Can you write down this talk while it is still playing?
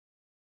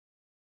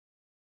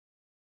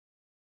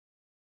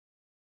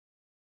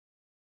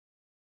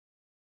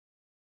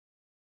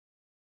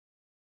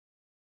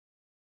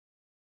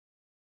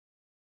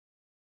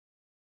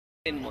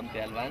In Monte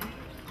Alban,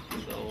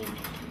 so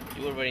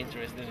you were very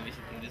interested in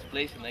visiting this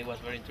place, and I was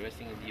very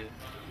interested in you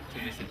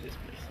to visit this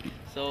place.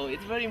 So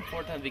it's very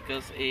important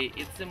because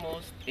it's the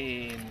most,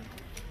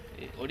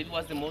 or it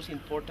was the most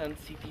important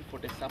city for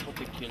the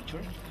Zapotec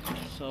culture.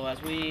 So as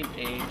we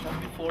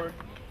talked before,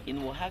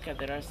 in Oaxaca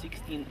there are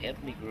 16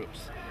 ethnic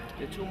groups.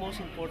 The two most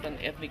important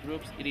ethnic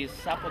groups it is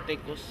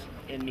Zapotecos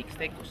and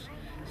Mixtecos.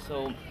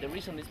 So the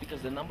reason is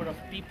because the number of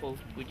people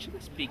which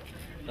speak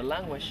the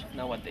language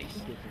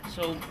nowadays.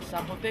 So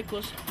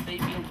Zapotecos, they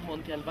built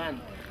Monte Alban.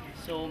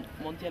 So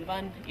Monte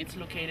Alban, it's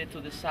located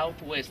to the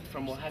southwest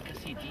from Oaxaca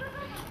city,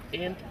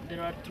 and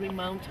there are three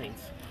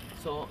mountains.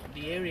 So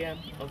the area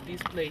of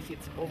this place,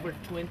 it's over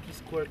 20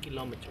 square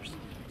kilometers.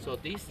 So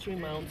these three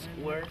mountains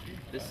were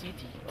the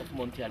city of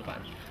Monte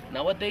Alban.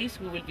 Nowadays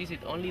we will visit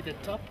only the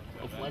top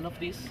of one of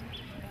these,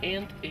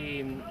 and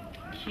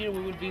here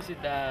we will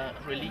visit the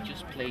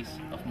religious place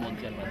of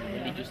Monte Alban, the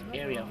religious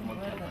area of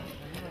Monte Alban.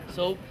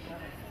 So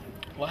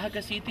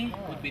Oaxaca city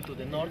would be to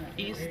the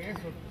northeast,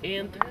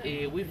 and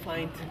we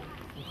find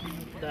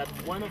that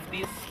one of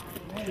these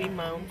three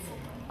mountains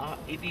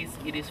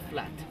it is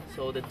flat.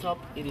 So the top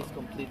it is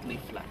completely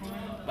flat.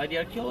 By the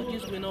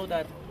archaeologists we know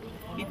that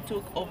it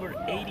took over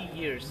 80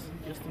 years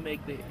just to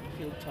make the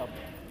hilltop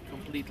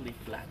completely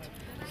flat.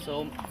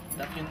 So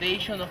the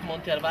foundation of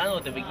Monte Alban, or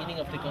the beginning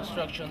of the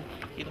construction,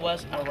 it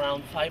was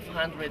around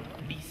 500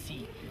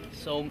 BC.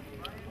 So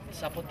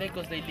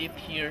Zapotecos, they lived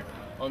here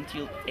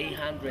until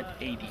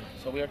 880.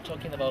 So we are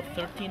talking about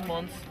 13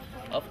 months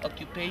of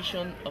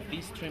occupation of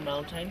these three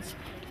mountains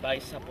by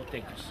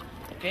Zapotecos.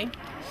 Okay,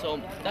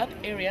 so that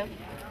area,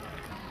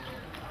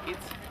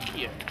 it's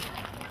here.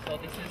 So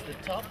this is the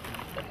top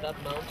of that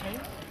mountain.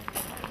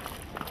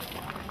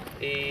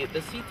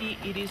 The city,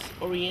 it is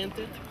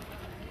oriented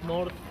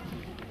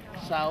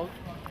north-south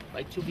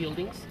by two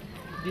buildings.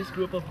 This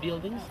group of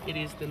buildings, it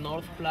is the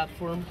north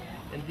platform,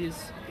 and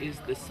this is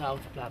the south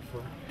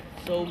platform.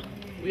 So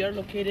we are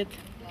located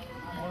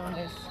more or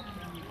less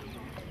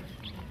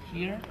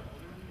here.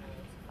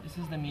 This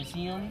is the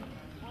museum,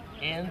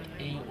 and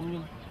we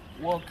will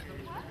walk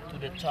to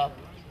the top,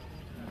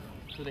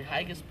 to the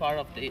highest part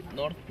of the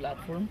north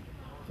platform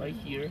right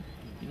here,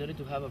 in order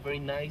to have a very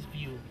nice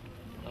view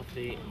of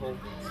the whole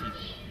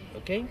city.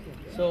 Okay,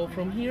 so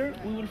from here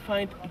we will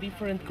find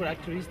different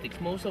characteristics,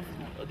 most of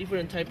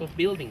different type of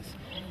buildings.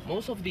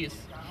 Most of these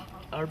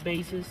are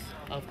bases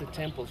of the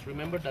temples.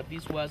 Remember that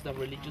this was the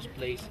religious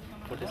place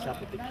for the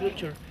Zapotec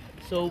culture.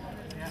 So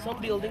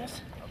some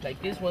buildings like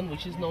this one,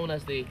 which is known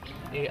as the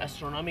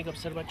astronomic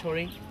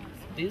observatory,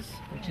 this,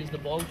 which is the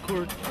ball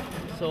court,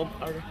 so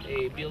are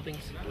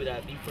buildings with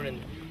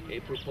different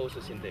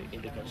purposes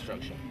in the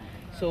construction.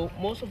 So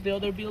most of the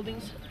other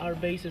buildings are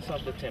bases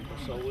of the temple.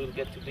 So we'll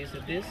get to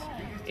visit this,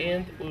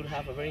 and we'll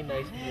have a very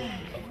nice view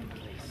of the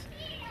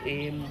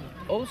place.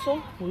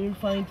 Also, we will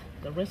find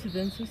the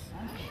residences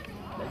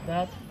like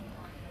that.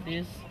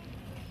 This,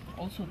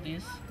 also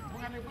this,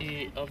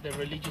 of the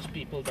religious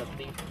people that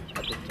lived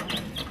at the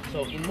time.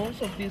 So in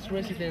most of these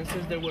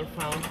residences there were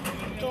found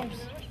tombs.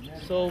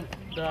 So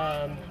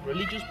the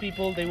religious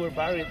people, they were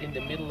buried in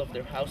the middle of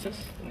their houses,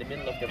 in the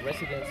middle of their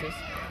residences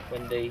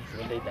when they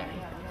died.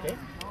 Okay?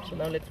 So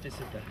now let's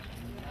visit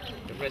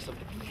the rest of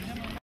the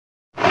place.